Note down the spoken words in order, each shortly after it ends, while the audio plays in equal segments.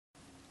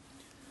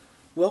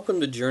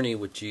Welcome to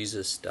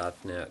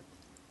JourneyWithJesus.net,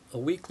 a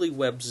weekly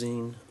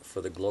webzine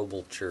for the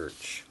global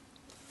church.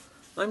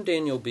 I'm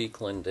Daniel B.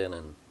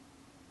 Clendenin.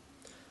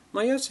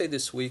 My essay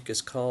this week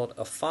is called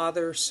A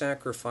Father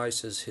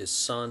Sacrifices His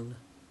Son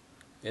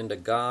and a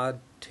God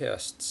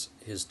Tests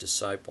His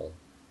Disciple.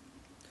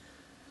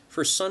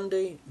 For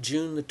Sunday,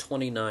 June the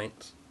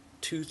 29th,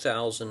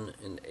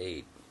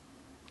 2008.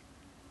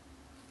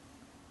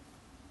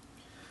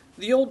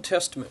 The Old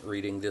Testament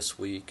reading this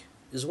week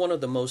is one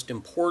of the most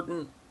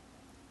important,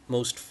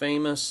 most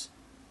famous,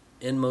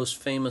 and most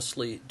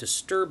famously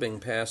disturbing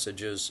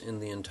passages in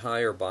the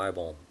entire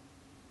Bible.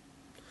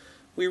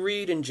 We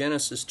read in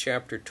Genesis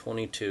chapter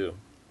 22,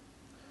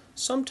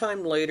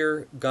 "Sometime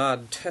later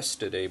God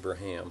tested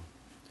Abraham.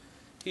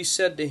 He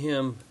said to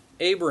him,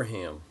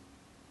 'Abraham.'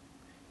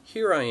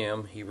 'Here I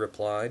am,' he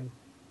replied.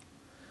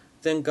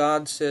 Then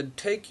God said,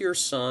 'Take your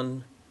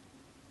son,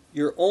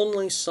 your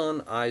only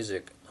son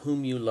Isaac,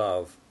 whom you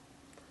love,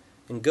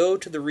 and go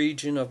to the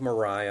region of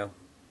Moriah.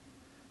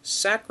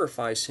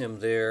 Sacrifice him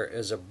there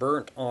as a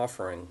burnt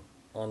offering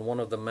on one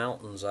of the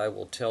mountains I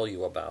will tell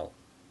you about.'"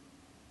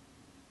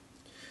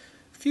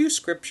 Few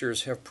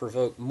scriptures have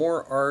provoked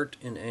more art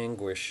and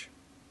anguish,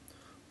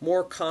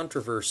 more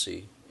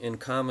controversy and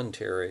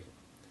commentary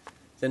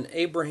than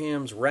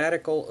Abraham's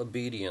radical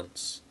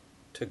obedience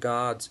to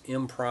God's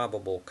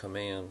improbable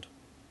command.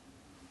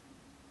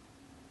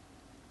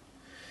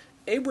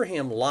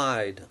 Abraham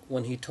lied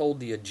when he told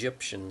the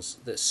Egyptians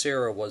that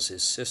Sarah was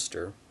his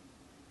sister.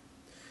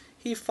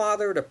 He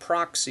fathered a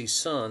proxy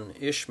son,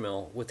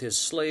 Ishmael, with his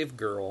slave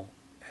girl,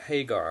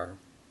 Hagar.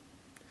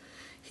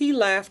 He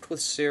laughed with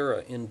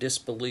Sarah in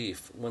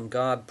disbelief when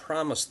God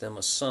promised them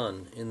a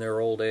son in their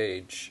old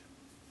age.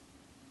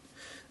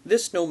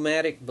 This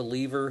nomadic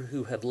believer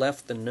who had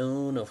left the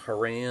known of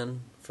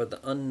Haran for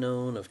the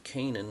unknown of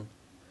Canaan,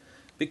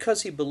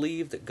 because he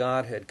believed that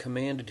God had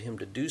commanded him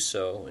to do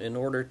so in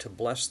order to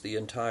bless the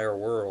entire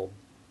world.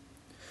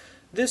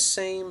 This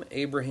same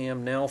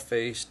Abraham now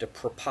faced a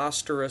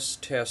preposterous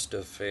test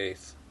of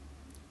faith.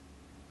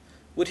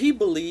 Would he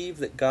believe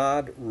that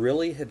God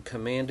really had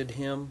commanded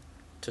him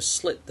to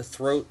slit the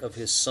throat of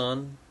his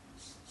son,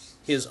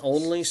 his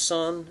only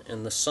son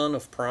and the son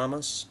of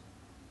promise,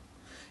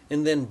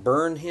 and then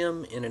burn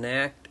him in an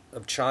act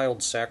of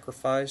child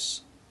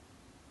sacrifice?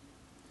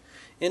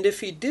 And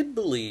if he did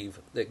believe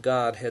that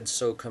God had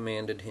so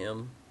commanded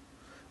him,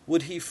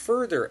 would he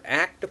further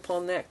act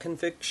upon that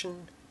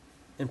conviction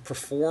and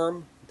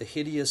perform the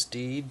hideous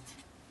deed?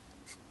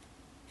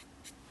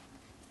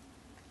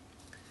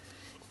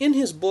 In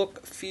his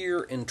book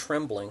Fear and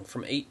Trembling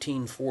from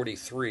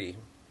 1843,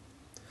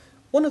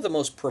 one of the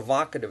most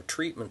provocative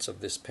treatments of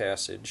this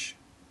passage,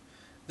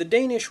 the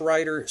Danish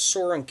writer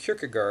Søren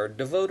Kierkegaard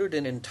devoted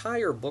an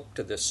entire book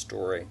to this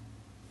story.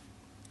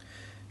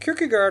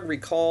 Kierkegaard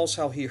recalls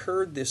how he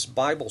heard this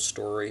Bible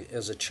story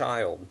as a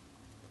child,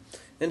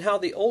 and how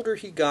the older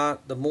he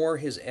got, the more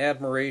his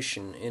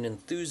admiration and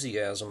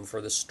enthusiasm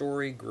for the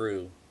story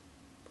grew,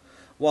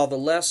 while the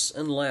less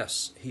and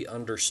less he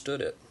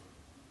understood it.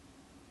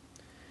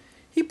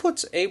 He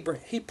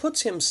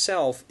puts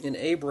himself in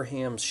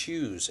Abraham's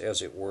shoes,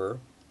 as it were,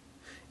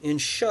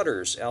 and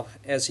shudders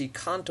as he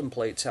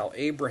contemplates how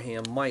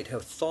Abraham might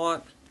have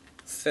thought,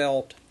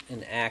 felt,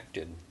 and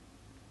acted.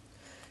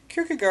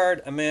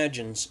 Kierkegaard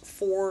imagines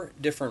 4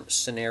 different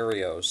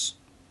scenarios.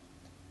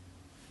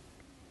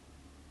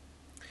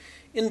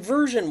 In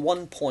version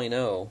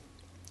 1.0,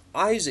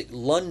 Isaac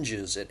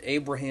lunges at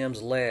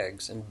Abraham's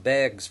legs and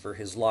begs for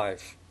his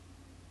life.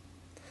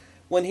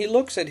 When he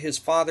looks at his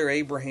father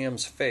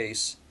Abraham's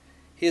face,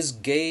 his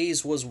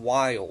gaze was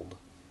wild.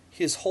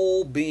 His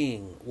whole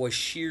being was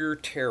sheer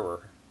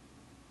terror.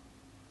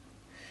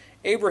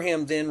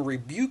 Abraham then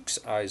rebukes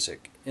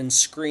Isaac and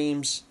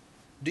screams,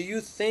 "Do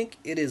you think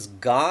it is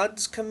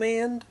God's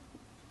command?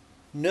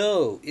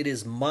 No, it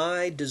is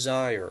my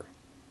desire."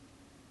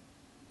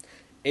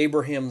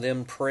 Abraham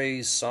then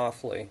prays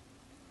softly,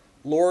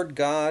 "Lord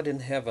God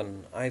in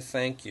heaven, I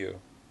thank you.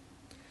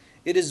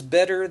 It is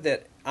better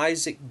that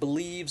Isaac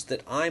believes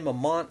that I'm a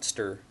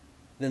monster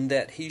than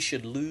that he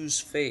should lose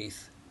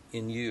faith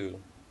in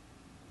you."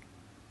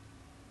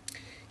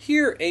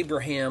 Here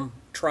Abraham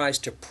tries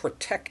to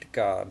protect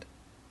God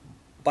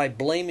by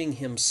blaming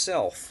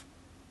himself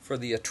for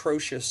the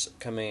atrocious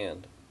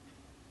command.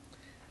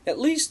 At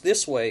least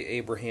this way,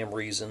 Abraham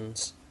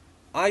reasons,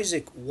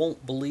 Isaac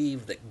won't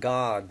believe that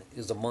God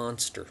is a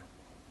monster.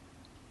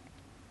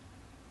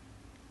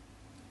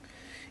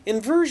 In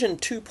version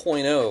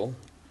 2.0,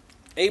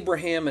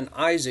 Abraham and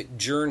Isaac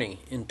journey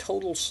in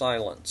total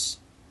silence.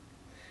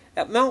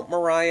 At Mount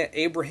Moriah,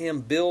 Abraham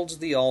builds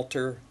the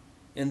altar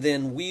and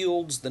then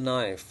wields the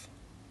knife.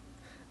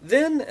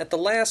 Then, at the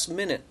last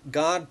minute,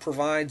 God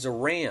provides a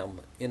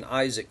ram in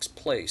Isaac's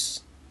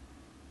place.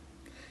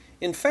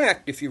 In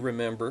fact, if you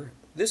remember,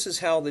 this is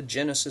how the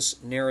Genesis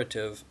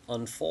narrative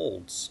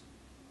unfolds.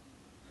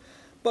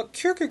 But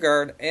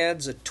Kierkegaard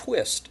adds a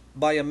twist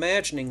by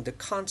imagining the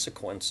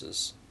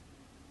consequences.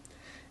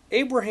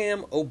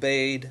 Abraham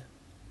obeyed,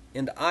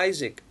 and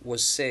Isaac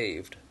was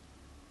saved.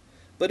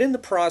 But in the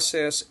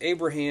process,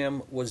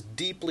 Abraham was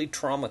deeply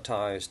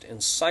traumatized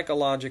and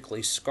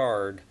psychologically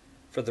scarred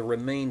for the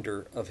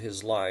remainder of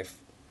his life.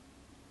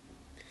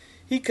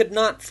 He could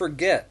not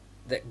forget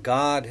that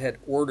God had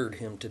ordered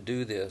him to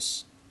do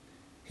this.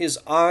 His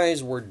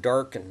eyes were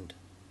darkened,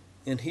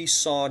 and he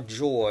saw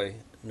joy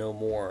no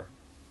more.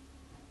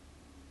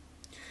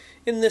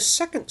 In this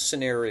second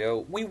scenario,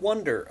 we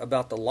wonder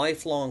about the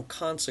lifelong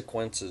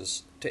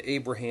consequences to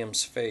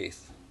Abraham's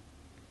faith,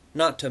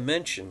 not to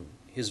mention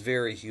his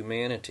very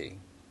humanity.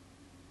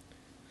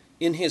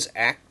 In his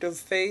act of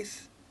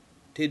faith,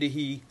 did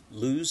he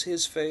lose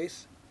his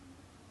faith?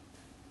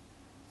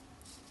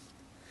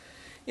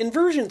 In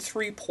version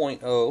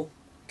 3.0,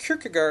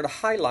 Kierkegaard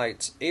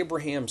highlights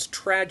Abraham's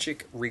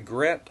tragic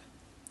regret,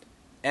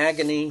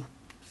 agony,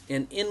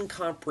 and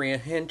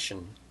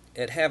incomprehension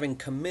at having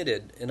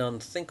committed an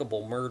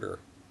unthinkable murder.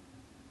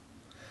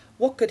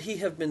 What could he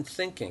have been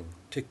thinking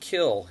to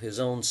kill his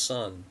own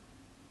son?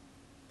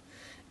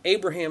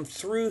 Abraham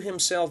threw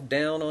himself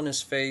down on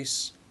his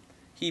face.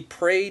 He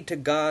prayed to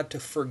God to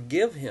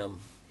forgive him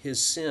his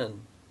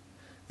sin,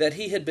 that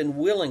he had been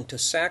willing to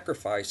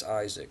sacrifice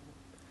Isaac,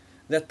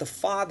 that the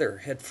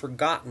father had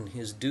forgotten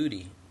his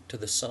duty to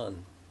the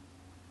son.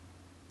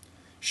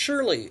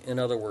 Surely, in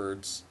other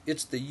words,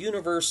 it's the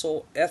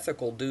universal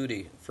ethical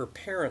duty for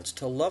parents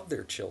to love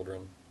their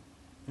children,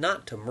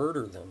 not to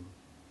murder them.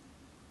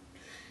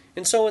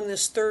 And so in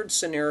this third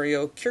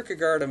scenario,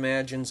 Kierkegaard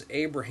imagines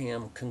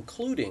Abraham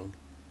concluding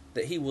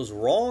that he was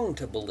wrong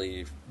to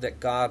believe that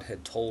God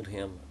had told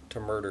him to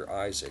murder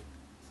Isaac.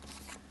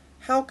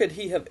 How could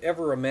he have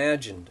ever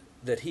imagined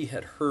that he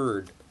had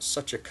heard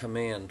such a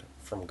command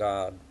from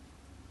God?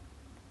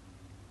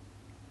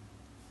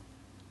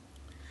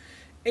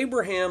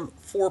 Abraham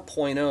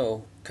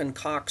 4.0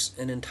 concocts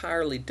an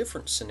entirely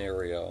different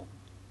scenario.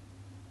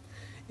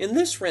 In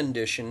this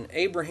rendition,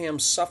 Abraham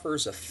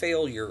suffers a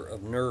failure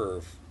of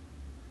nerve,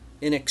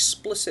 an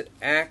explicit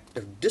act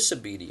of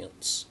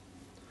disobedience,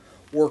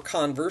 or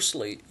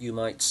conversely, you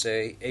might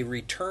say, a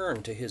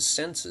return to his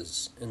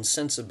senses and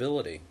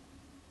sensibility.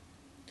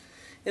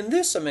 In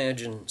this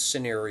imagined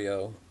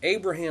scenario,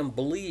 Abraham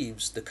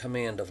believes the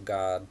command of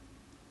God,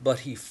 but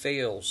he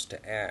fails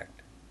to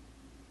act.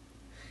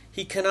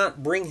 He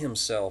cannot bring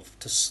himself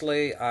to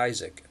slay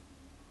Isaac,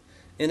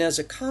 and as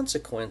a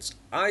consequence,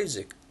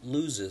 Isaac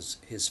loses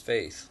his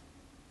faith.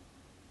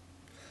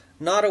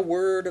 Not a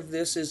word of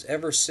this is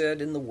ever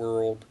said in the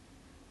world,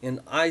 and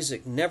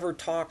Isaac never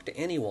talked to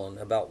anyone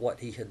about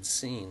what he had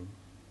seen,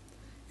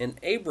 and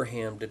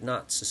Abraham did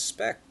not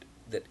suspect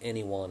that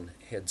anyone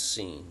had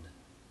seen,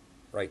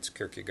 writes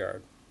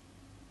Kierkegaard.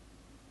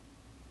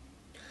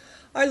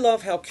 I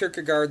love how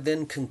Kierkegaard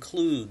then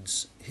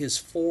concludes his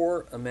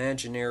 4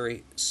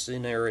 imaginary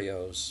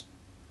scenarios.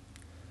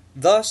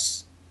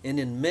 Thus, and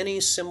in many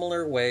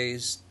similar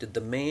ways, did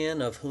the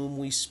man of whom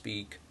we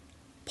speak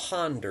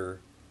ponder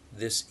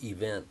this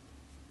event.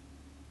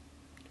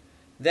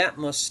 That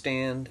must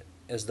stand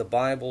as the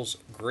Bible's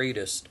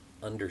greatest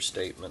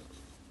understatement.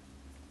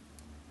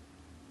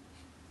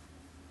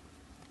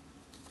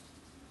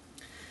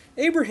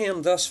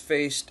 Abraham thus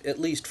faced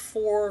at least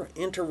 4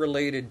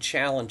 interrelated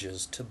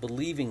challenges to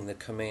believing the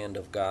command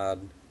of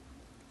God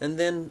and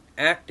then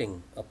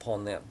acting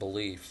upon that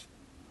belief.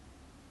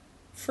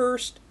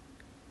 First,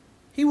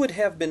 he would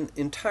have been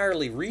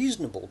entirely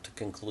reasonable to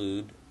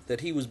conclude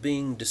that he was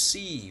being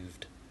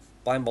deceived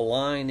by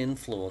malign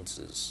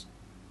influences,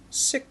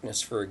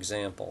 sickness, for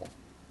example,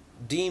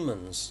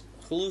 demons,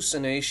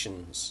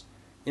 hallucinations,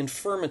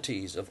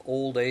 infirmities of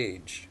old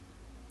age,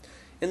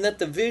 and that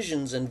the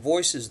visions and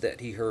voices that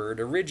he heard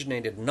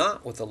originated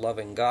not with a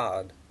loving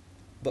God,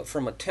 but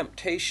from a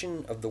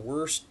temptation of the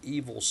worst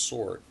evil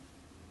sort.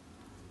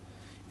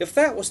 If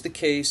that was the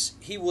case,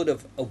 he would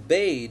have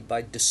obeyed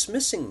by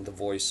dismissing the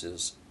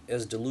voices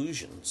as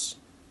delusions.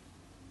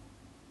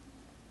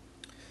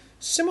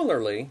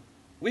 Similarly,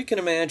 we can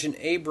imagine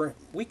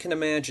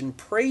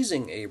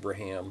praising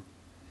Abraham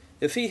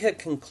if he had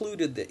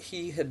concluded that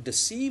he had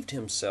deceived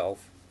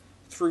himself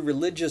through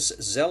religious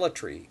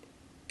zealotry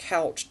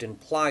couched in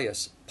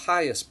pious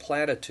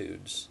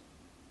platitudes.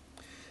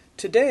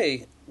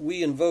 Today,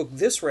 we invoke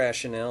this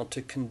rationale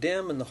to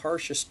condemn in the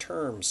harshest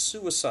terms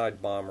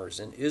suicide bombers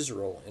in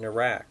Israel and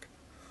Iraq,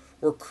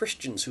 or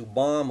Christians who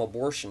bomb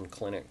abortion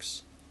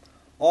clinics,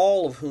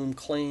 all of whom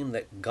claim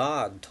that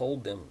God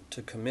told them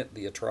to commit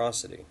the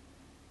atrocity.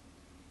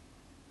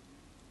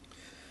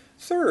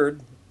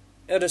 Third,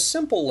 at a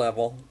simple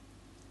level,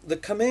 the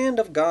command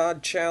of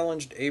God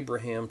challenged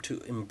Abraham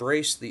to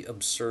embrace the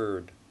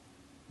absurd,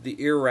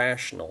 the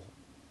irrational,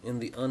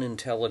 and the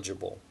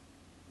unintelligible.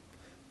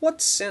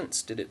 What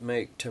sense did it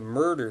make to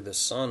murder the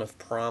son of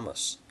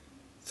promise,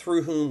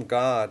 through whom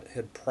God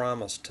had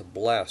promised to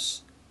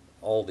bless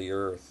all the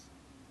earth?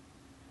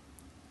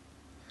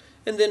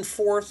 And then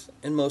fourth,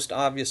 and most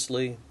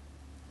obviously,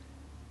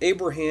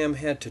 Abraham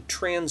had to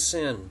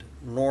transcend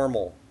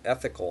normal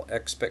ethical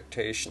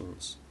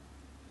expectations.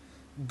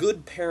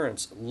 Good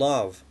parents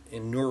love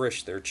and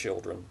nourish their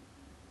children.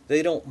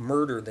 They don't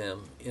murder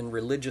them in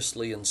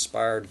religiously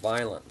inspired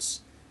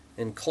violence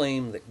and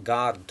claim that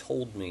God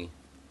told me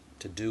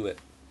to do it.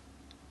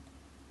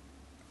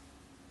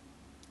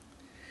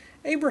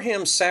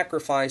 Abraham's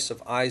sacrifice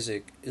of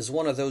Isaac is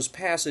one of those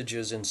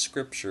passages in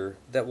Scripture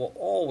that will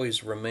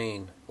always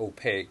remain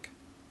opaque.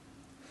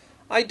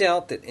 I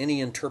doubt that any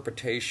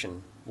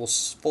interpretation will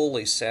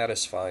fully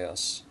satisfy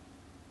us.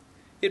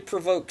 It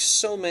provokes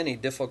so many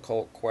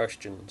difficult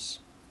questions.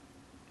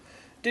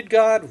 Did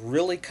God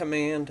really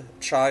command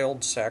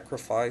child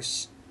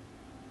sacrifice?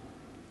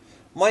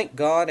 Might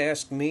God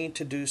ask me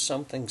to do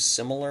something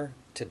similar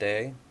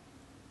today?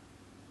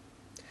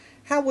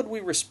 How would we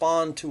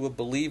respond to a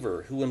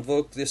believer who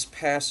invoked this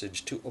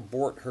passage to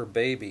abort her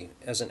baby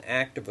as an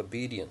act of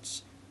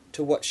obedience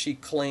to what she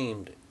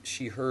claimed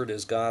she heard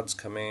as God's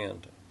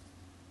command?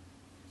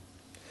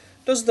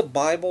 Does the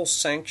Bible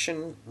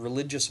sanction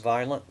religious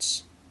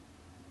violence?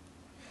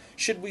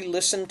 Should we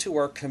listen to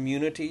our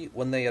community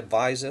when they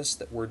advise us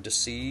that we're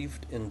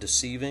deceived and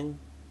deceiving?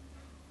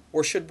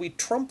 Or should we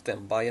trump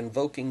them by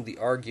invoking the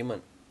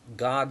argument,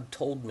 God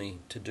told me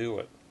to do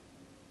it?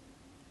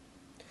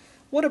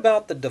 What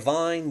about the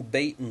divine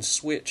bait and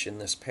switch in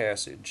this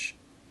passage,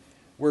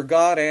 where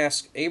God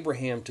asked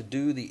Abraham to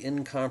do the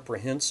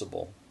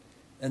incomprehensible,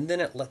 and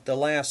then at the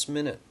last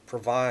minute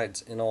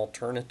provides an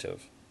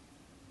alternative?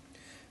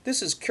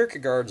 This is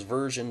Kierkegaard's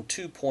version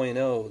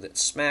 2.0 that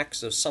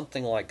smacks of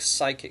something like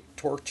psychic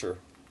torture.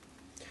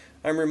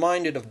 I'm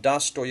reminded of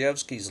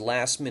Dostoevsky's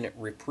last-minute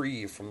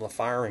reprieve from the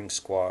firing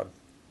squad.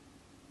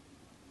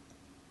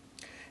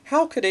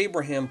 How could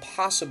Abraham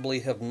possibly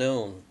have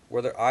known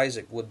whether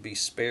Isaac would be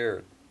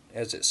spared,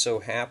 as it so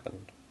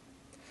happened?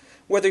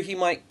 Whether he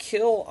might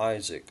kill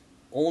Isaac,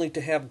 only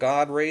to have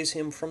God raise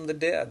him from the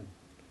dead,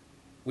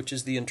 which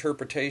is the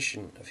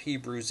interpretation of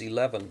Hebrews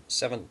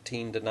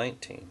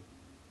 11:17-19.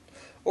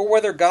 Or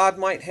whether God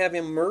might have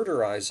him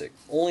murder Isaac,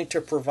 only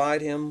to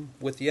provide him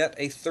with yet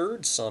a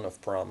third son of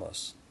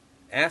promise,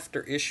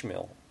 after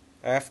Ishmael,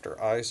 after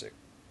Isaac.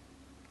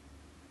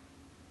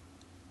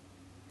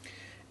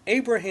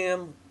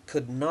 Abraham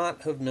could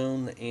not have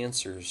known the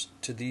answers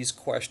to these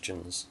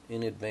questions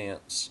in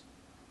advance.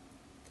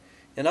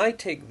 And I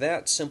take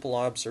that simple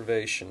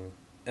observation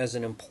as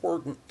an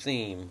important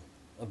theme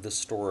of the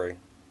story.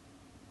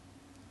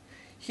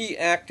 He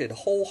acted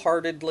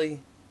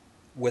wholeheartedly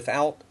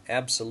without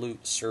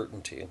absolute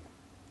certainty.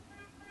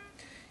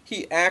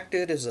 He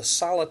acted as a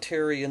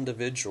solitary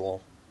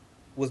individual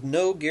with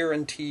no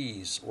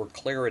guarantees or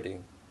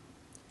clarity,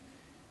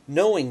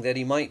 knowing that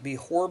he might be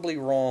horribly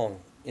wrong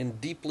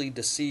and deeply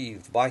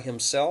deceived by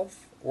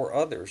himself or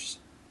others,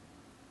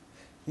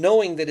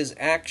 knowing that his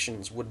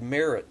actions would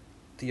merit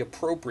the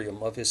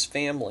opprobrium of his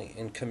family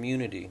and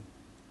community,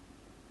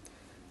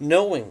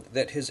 knowing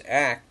that his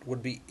act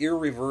would be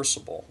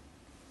irreversible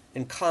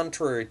and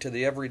contrary to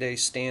the everyday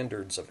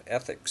standards of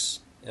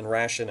ethics and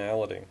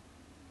rationality.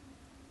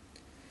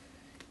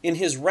 In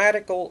his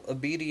radical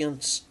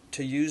obedience,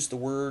 to use the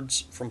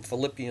words from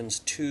Philippians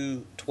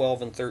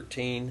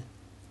 2:12-13,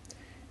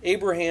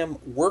 Abraham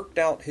worked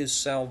out his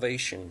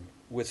salvation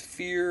with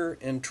fear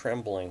and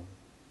trembling,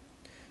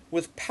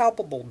 with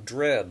palpable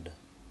dread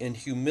and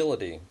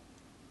humility,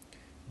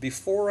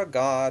 before a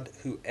God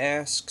who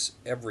asks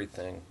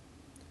everything,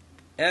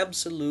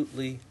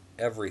 absolutely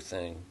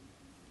everything,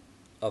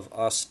 of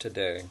us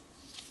today.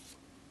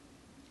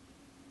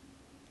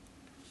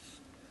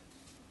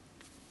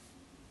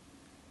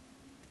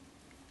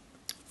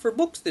 For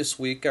books this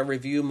week, I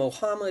review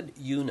Muhammad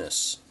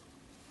Yunus,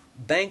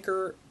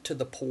 Banker to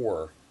the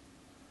Poor,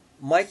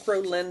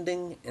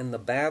 Microlending and the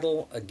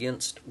Battle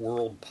Against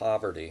World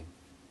Poverty.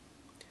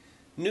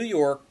 New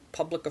York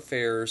Public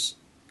Affairs,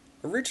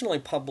 originally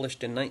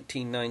published in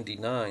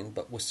 1999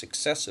 but with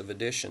successive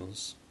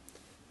editions,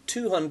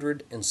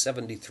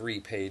 273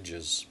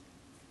 pages.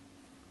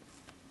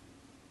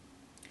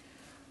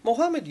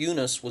 Muhammad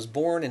Yunus was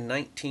born in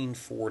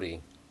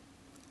 1940,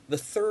 the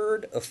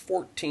third of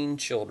 14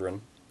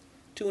 children,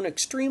 to an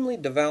extremely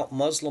devout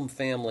Muslim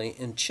family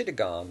in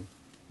Chittagong,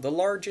 the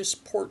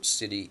largest port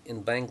city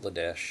in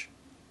Bangladesh.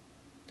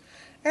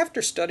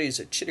 After studies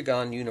at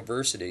Chittagong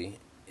University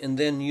and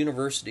then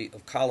University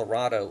of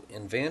Colorado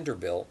in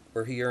Vanderbilt,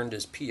 where he earned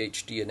his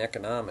Ph.D. in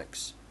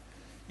economics,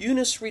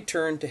 Yunus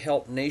returned to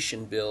help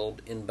nation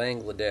build in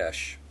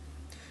Bangladesh,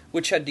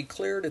 which had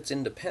declared its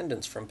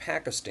independence from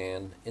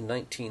Pakistan in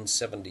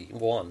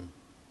 1971.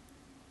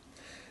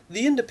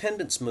 The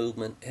independence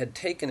movement had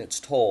taken its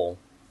toll.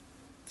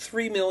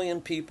 3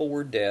 million people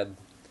were dead,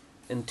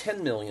 and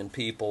 10 million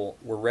people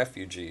were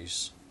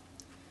refugees.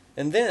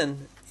 And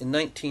then, in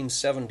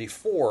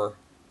 1974,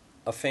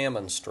 a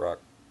famine struck.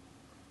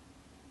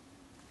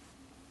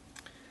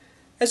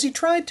 As he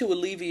tried to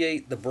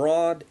alleviate the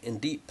broad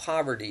and deep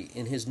poverty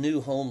in his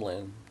new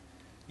homeland,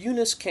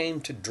 Yunus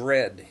came to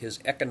dread his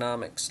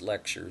economics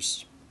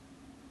lectures.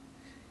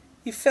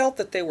 He felt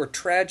that they were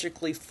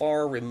tragically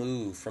far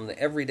removed from the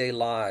everyday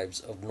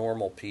lives of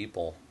normal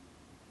people.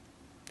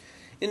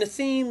 In a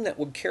theme that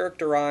would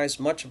characterize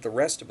much of the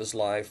rest of his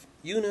life,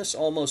 Yunus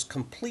almost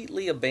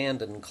completely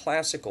abandoned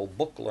classical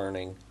book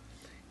learning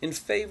in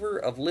favor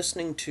of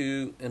listening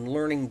to and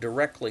learning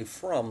directly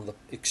from the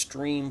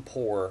extreme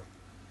poor,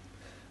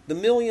 the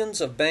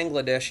millions of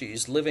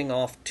Bangladeshis living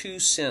off 2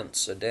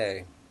 cents a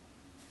day.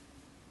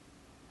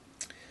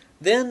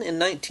 Then, in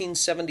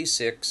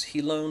 1976,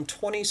 he loaned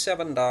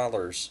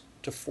 $27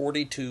 to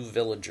 42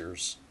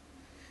 villagers,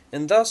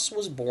 and thus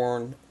was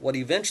born what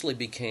eventually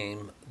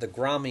became the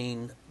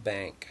Grameen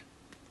Bank.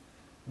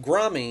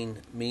 Grameen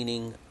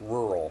meaning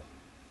rural.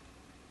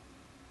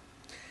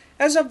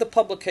 As of the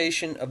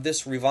publication of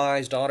this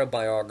revised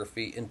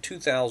autobiography in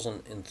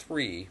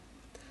 2003,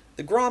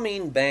 the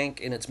Grameen Bank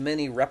and its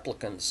many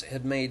replicants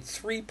had made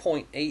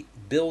 $3.8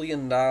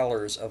 billion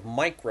of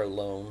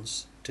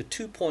microloans to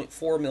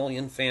 2.4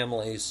 million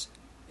families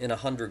in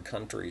 100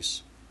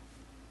 countries.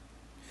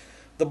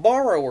 The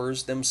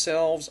borrowers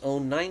themselves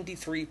own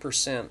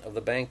 93% of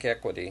the bank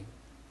equity.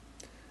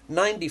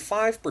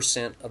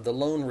 95% of the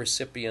loan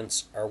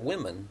recipients are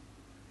women,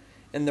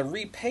 and the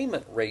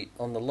repayment rate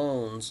on the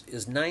loans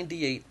is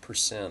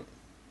 98%.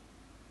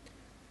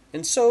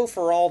 And so,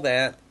 for all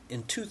that,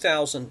 in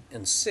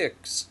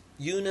 2006,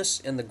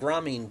 Yunus and the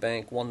Grameen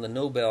Bank won the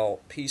Nobel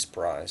Peace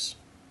Prize.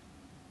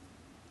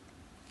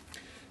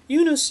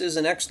 Yunus is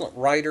an excellent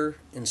writer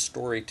and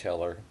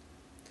storyteller.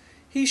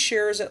 He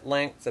shares at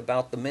length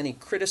about the many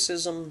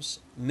criticisms,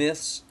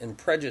 myths, and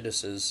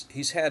prejudices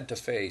he's had to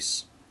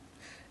face,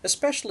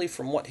 especially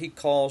from what he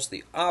calls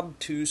the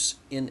obtuse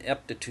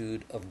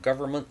ineptitude of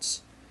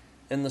governments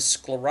and the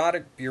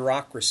sclerotic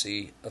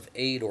bureaucracy of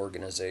aid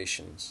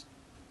organizations.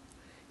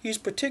 He's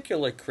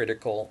particularly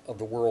critical of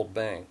the World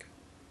Bank.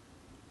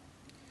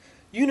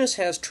 Yunus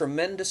has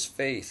tremendous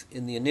faith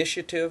in the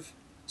initiative,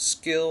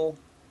 skill,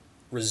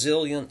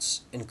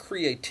 resilience, and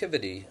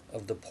creativity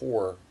of the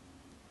poor.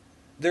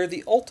 They're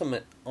the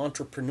ultimate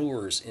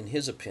entrepreneurs, in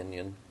his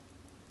opinion.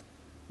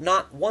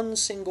 Not one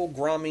single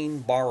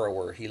Grameen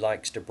borrower, he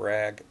likes to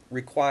brag,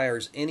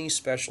 requires any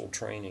special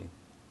training,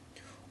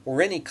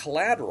 or any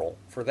collateral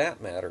for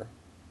that matter.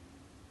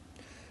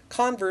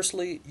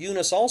 Conversely,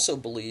 Yunus also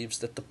believes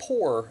that the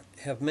poor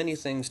have many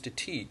things to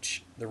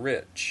teach the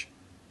rich.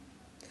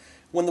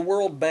 When the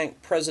World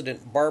Bank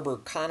President Barbara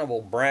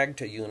Conable bragged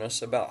to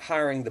Yunus about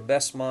hiring the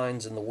best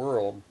minds in the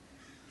world,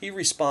 he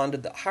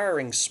responded that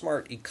hiring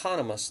smart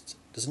economists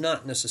does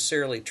not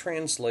necessarily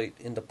translate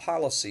into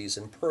policies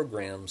and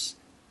programs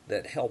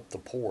that help the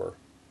poor.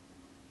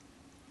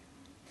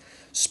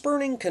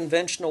 Spurning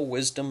conventional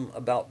wisdom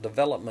about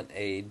development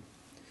aid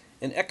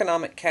in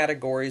economic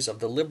categories of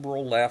the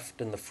liberal left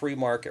and the free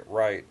market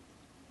right,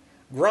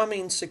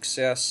 Grameen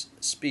success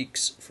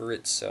speaks for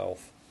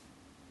itself.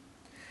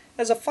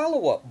 As a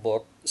follow-up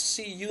book,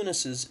 see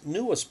Yunus's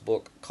newest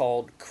book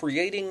called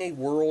Creating a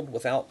World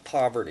Without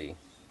Poverty,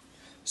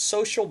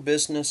 Social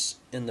Business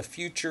in the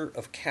Future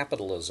of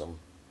Capitalism,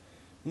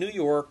 New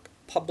York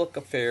Public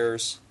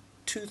Affairs,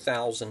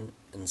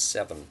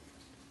 2007.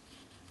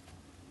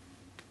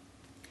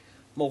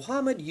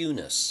 Mohammed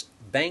Yunus,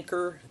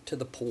 Banker to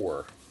the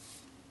Poor.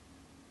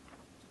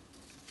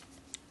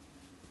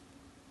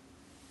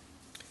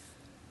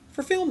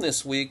 For film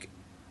this week,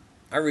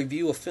 I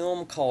review a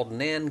film called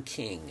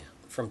Nanking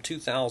from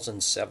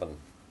 2007.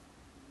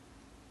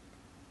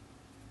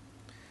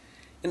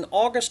 In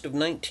August of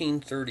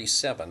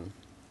 1937,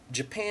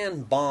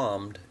 Japan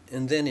bombed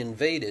and then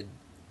invaded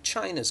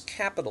China's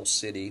capital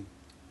city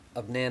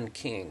of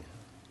Nanking.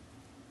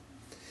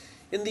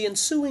 In the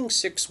ensuing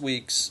 6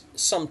 weeks,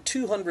 some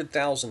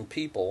 200,000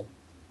 people,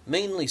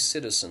 mainly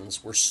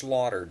citizens, were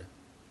slaughtered.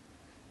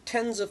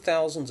 Tens of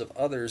thousands of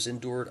others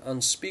endured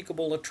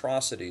unspeakable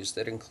atrocities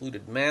that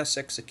included mass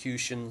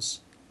executions,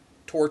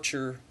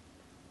 torture,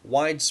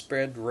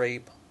 widespread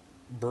rape,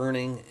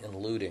 burning, and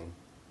looting.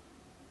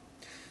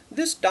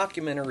 This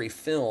documentary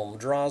film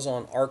draws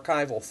on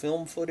archival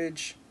film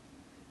footage,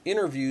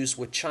 interviews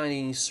with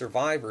Chinese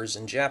survivors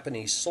and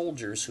Japanese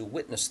soldiers who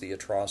witnessed the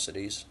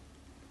atrocities,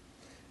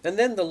 and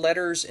then the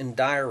letters and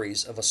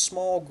diaries of a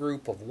small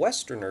group of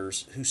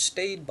Westerners who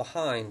stayed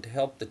behind to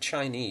help the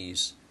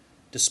Chinese,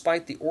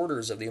 despite the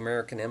orders of the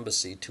American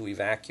embassy to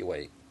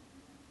evacuate.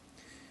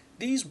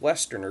 These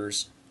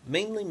Westerners,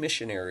 mainly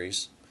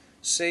missionaries,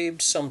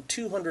 saved some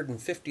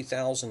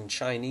 250,000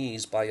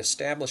 Chinese by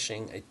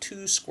establishing a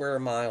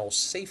 2-square-mile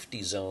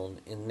safety zone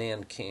in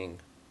Nanking.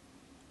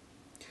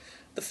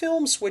 The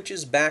film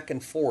switches back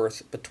and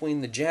forth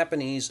between the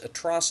Japanese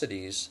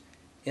atrocities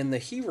and the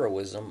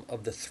heroism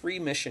of the 3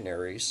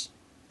 missionaries,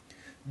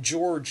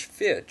 George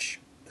Fitch,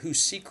 whose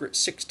secret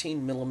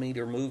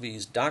 16mm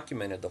movies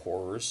documented the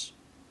horrors,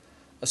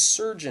 a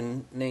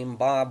surgeon named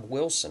Bob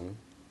Wilson,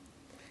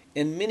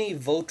 and Minnie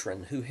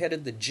Vautrin, who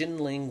headed the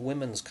Jinling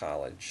Women's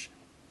College.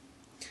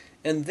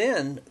 And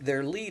then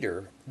their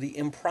leader, the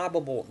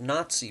improbable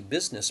Nazi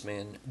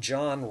businessman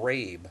John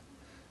Rabe,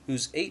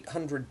 whose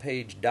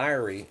 800-page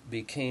diary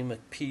became a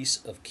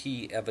piece of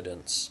key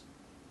evidence.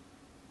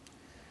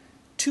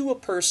 To a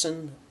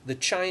person, the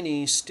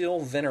Chinese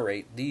still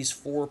venerate these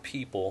 4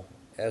 people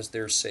as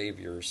their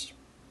saviors.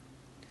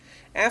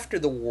 After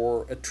the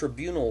war, a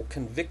tribunal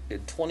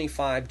convicted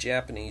 25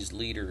 Japanese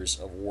leaders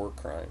of war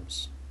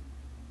crimes.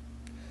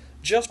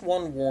 Just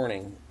one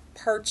warning,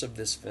 parts of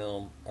this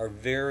film are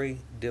very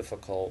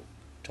difficult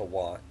to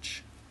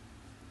watch.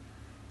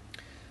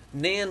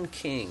 Nan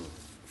King,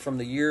 from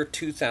the year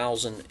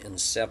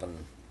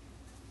 2007.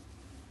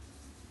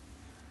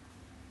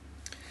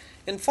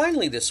 And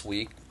finally this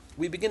week,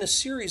 we begin a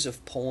series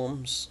of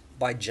poems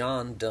by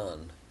John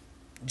Donne.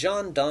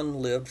 John Donne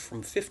lived from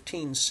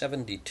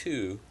 1572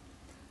 to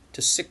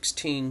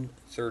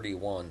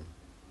 1631.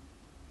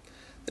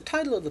 The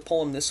title of the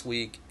poem this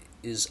week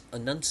is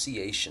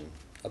Annunciation,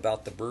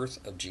 about the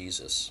birth of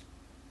Jesus.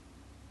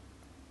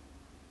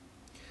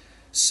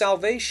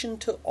 Salvation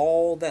to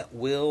all that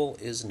will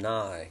is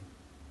nigh,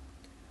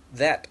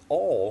 that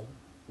all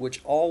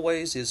which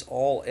always is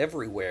all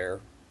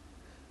everywhere,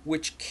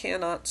 which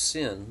cannot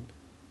sin,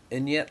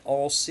 and yet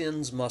all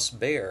sins must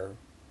bear,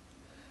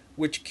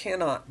 which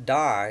cannot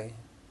die,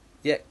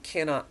 yet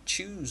cannot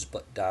choose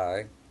but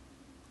die.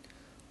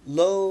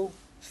 Lo,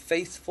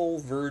 faithful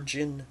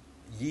Virgin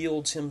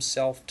yields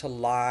himself to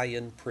lie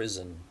in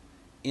prison,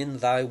 in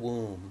thy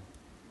womb.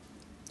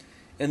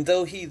 And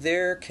though he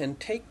there can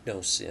take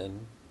no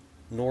sin,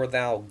 nor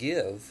thou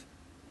give,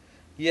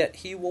 yet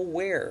he will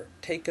wear,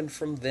 taken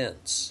from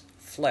thence,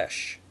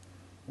 flesh,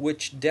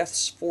 which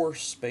death's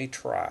force may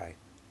try.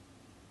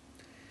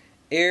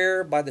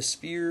 Ere by the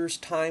spheres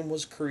time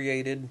was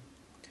created,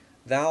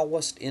 thou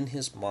wast in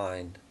his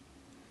mind,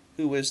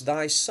 who is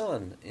thy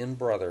son and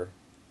brother,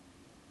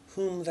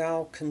 whom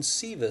thou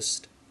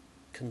conceivest,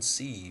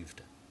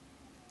 conceived.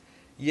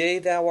 Yea,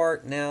 thou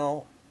art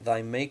now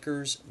thy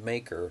Maker's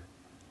Maker,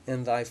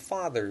 and thy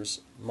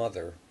Father's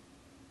mother.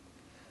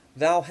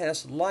 Thou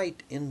hast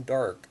light in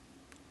dark,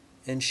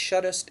 and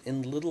shuttest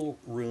in little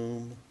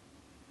room,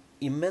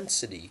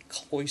 immensity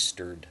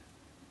cloistered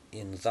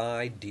in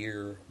thy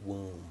dear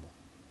womb.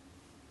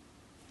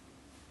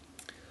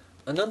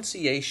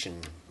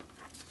 Annunciation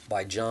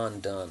by John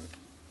Donne.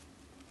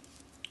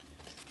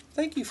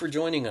 Thank you for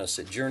joining us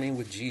at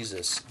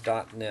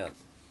JourneyWithJesus.net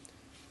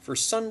for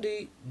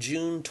Sunday,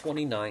 June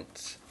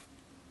 29th,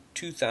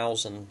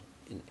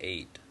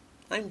 2008.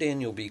 I'm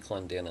Daniel B.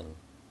 Clendenin.